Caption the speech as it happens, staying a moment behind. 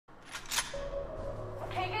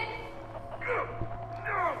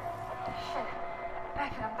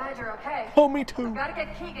told me to. We've got to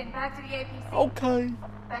get Keegan back to the APC. Okay.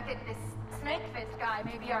 Beckett, this snake fist guy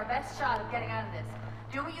may be our best shot of getting out of this.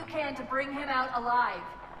 Do what you can to bring him out alive.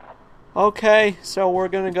 Okay, so we're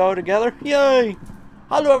gonna go together. Yay!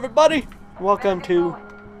 Hello, everybody. Welcome to.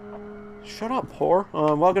 Shut up, whore.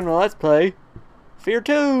 Welcome to Let's Play F.E.A.R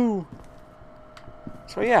 2.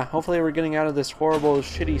 So yeah, hopefully we're getting out of this horrible,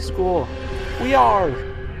 shitty school. We are.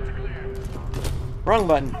 Wrong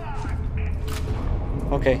button.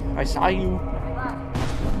 Okay, I saw you.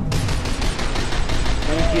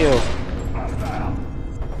 Thank you.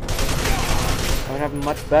 I would have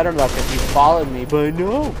much better luck if you followed me, but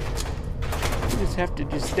no. You just have to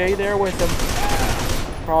just stay there with him.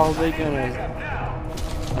 Probably gonna.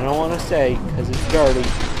 I don't want to say because it's dirty.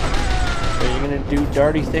 But you're gonna do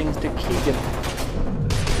dirty things to Keegan.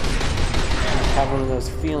 I have one of those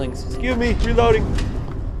feelings. Excuse me, reloading.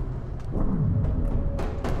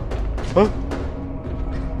 Huh?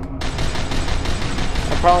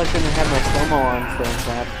 I probably shouldn't have had my slow-mo on for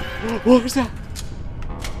that. What was that?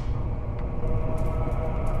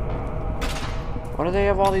 Why do they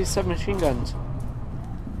have all these submachine guns?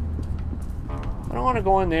 I don't want to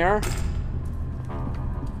go in there.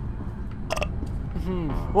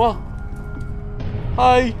 Well.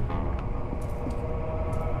 Hi.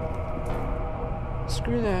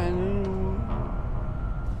 Screw that.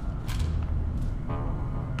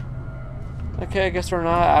 Okay, I guess we're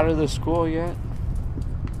not out of the school yet.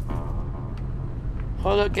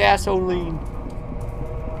 Oh, the gasoline.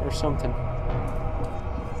 Or something.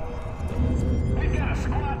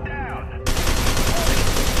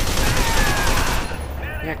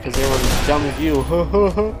 Yeah, because they were as dumb as you.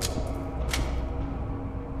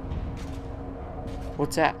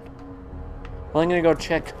 What's that? Well, I'm gonna go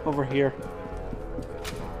check over here.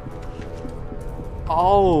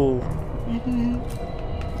 Oh.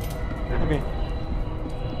 Okay.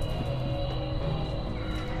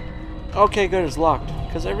 Okay, good. It's locked.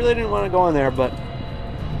 Because I really didn't want to go in there, but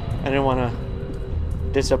I didn't want to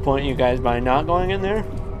disappoint you guys by not going in there.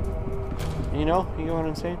 You know what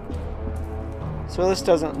I'm saying? So this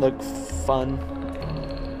doesn't look fun.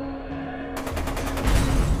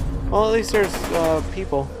 Well, at least there's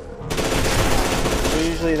people. So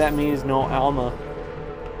usually that means no Alma.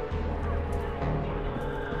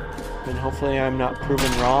 And hopefully I'm not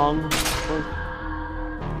proven wrong.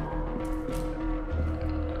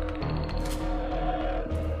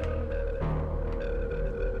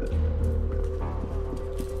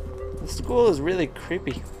 The school is really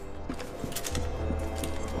creepy.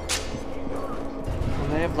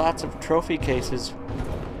 And they have lots of trophy cases.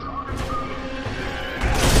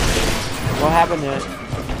 What happened to it?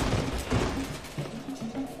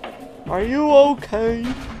 Are you okay?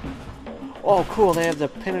 Oh, cool, they have the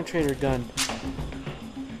penetrator gun.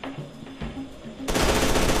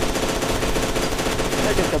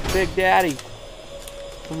 Look at the Big Daddy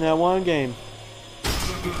from that one game.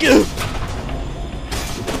 Good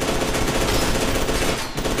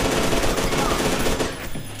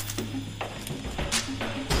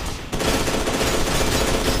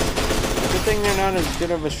thing they're not as good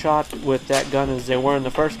of a shot with that gun as they were in the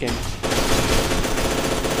first game.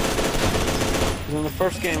 In the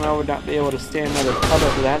first game, I would not be able to stand under cover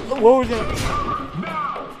for that. What was that?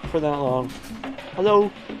 For that long.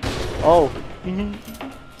 Hello? Oh.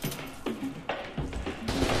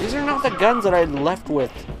 These are not the guns that I left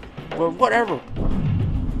with. Well, whatever.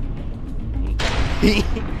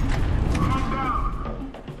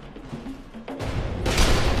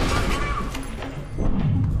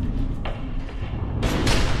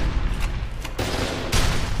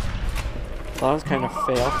 Well, that was kind of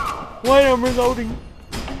fail. Wait, I'm reloading.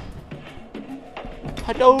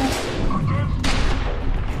 Hello.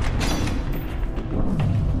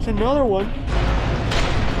 There's another one.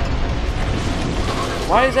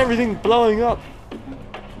 Why is everything blowing up?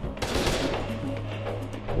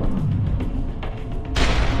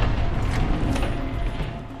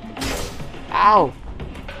 Ow.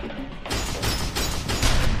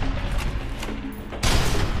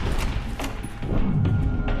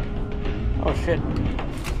 Oh shit.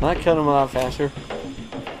 Well, that killed him a lot faster.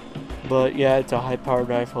 But yeah, it's a high-powered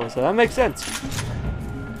rifle, so that makes sense.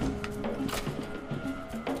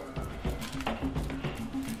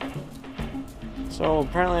 So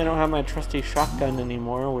apparently I don't have my trusty shotgun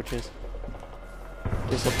anymore, which is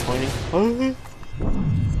disappointing.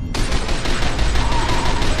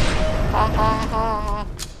 Ha ha ha!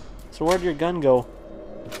 So where'd your gun go?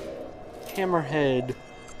 Hammerhead.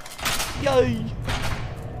 Yay!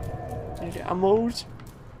 Need ammos?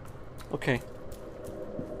 Okay.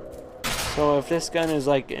 So if this gun is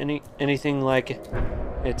like anything like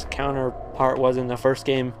its counterpart was in the first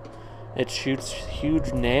game, It shoots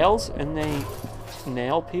huge nails and they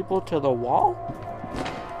nail people to the wall?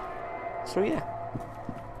 So yeah.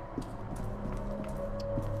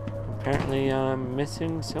 Apparently I'm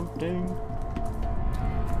missing something.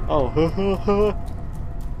 Oh,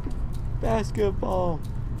 basketball.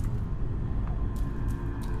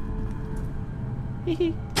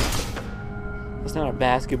 Hee. It's not a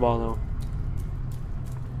basketball though.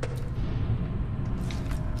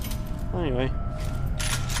 Anyway.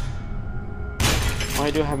 Oh, I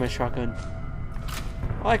do have my shotgun.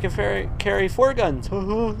 Oh, I can carry 4 guns.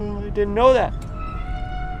 I didn't know that.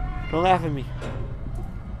 Don't laugh at me.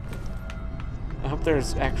 I hope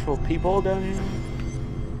there's actual people down here.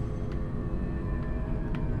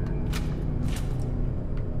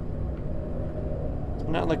 It's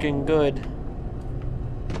not looking good.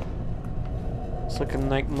 It's looking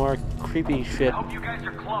like more creepy shit. I hope you guys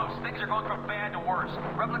are close. Things are going from bad to worse.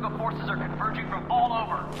 Replica forces are converging from all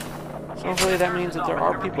over. So hopefully that means that there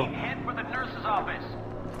are people. Head for the nurse's office.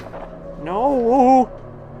 No!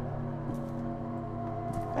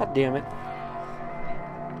 God damn it.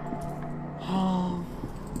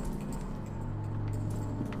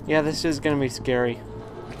 Yeah, this is gonna be scary.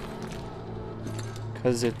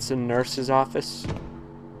 Because it's a nurse's office.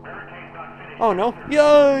 Oh no.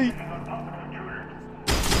 Yay!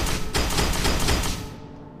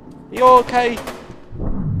 You okay?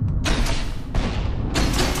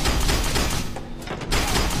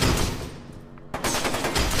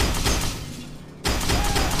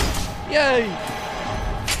 Yay!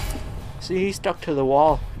 See, he stuck to the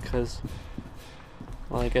wall because,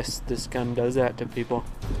 well, I guess this gun does that to people.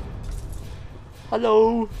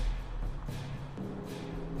 Hello!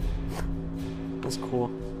 That's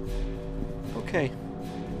cool. Okay.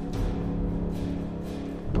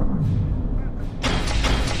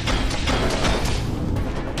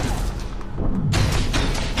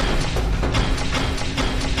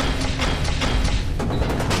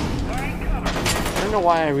 I don't know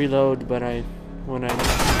why I reload, but when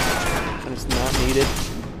it's not needed.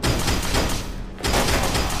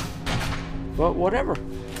 But whatever.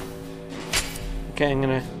 Okay, I'm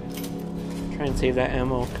gonna try and save that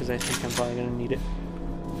ammo because I think I'm probably gonna need it.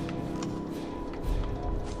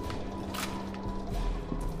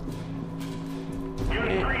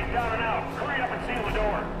 Unit 3's down and out. Hurry up and seal the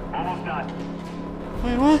door. Almost done.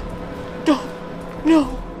 Wait, what? Don't! No!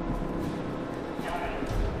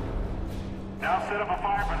 Now set up a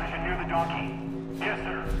fire position near the donkey. Yes,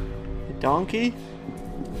 sir. A donkey?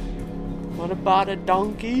 What about a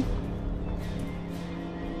donkey?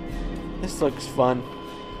 This looks fun.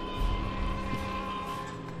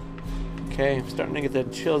 Okay, I'm starting to get the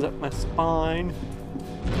chills up my spine.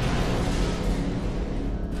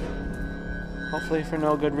 Hopefully for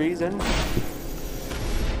no good reason.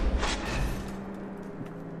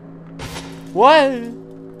 What?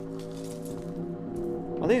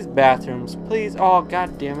 Oh, these bathrooms, please. Oh,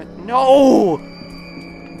 god damn it. No!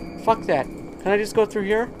 Fuck that. Can I just go through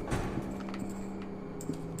here?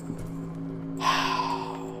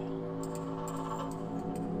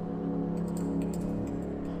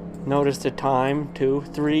 Notice the time, 2,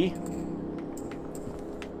 3.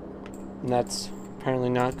 And that's apparently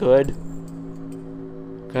not good.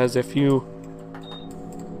 Because if you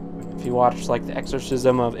watch like the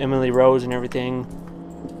exorcism of Emily Rose and everything,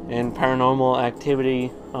 and Paranormal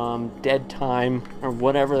Activity, dead time, or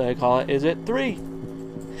whatever they call it, is it 3?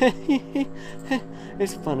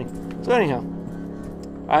 It's funny. So anyhow,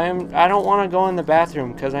 I don't want to go in the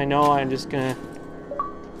bathroom because I know I'm just gonna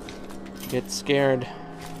get scared.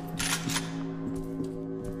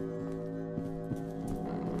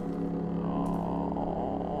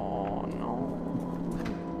 Oh no!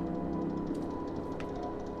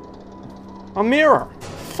 A mirror,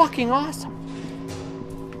 fucking awesome.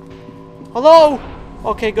 Hello?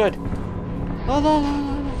 Okay, good.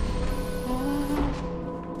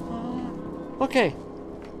 Okay.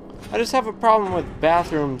 I just have a problem with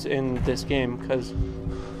bathrooms in this game, because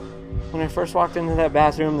when I first walked into that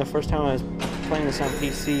bathroom, the first time I was playing this on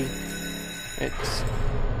PC, it's...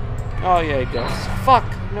 Oh, yeah, it goes. Fuck!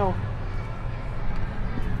 No.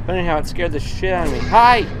 But anyhow, it scared the shit out of me.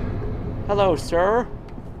 Hi! Hello, sir.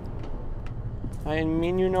 I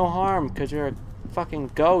mean you no harm, because you're a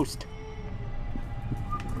fucking ghost.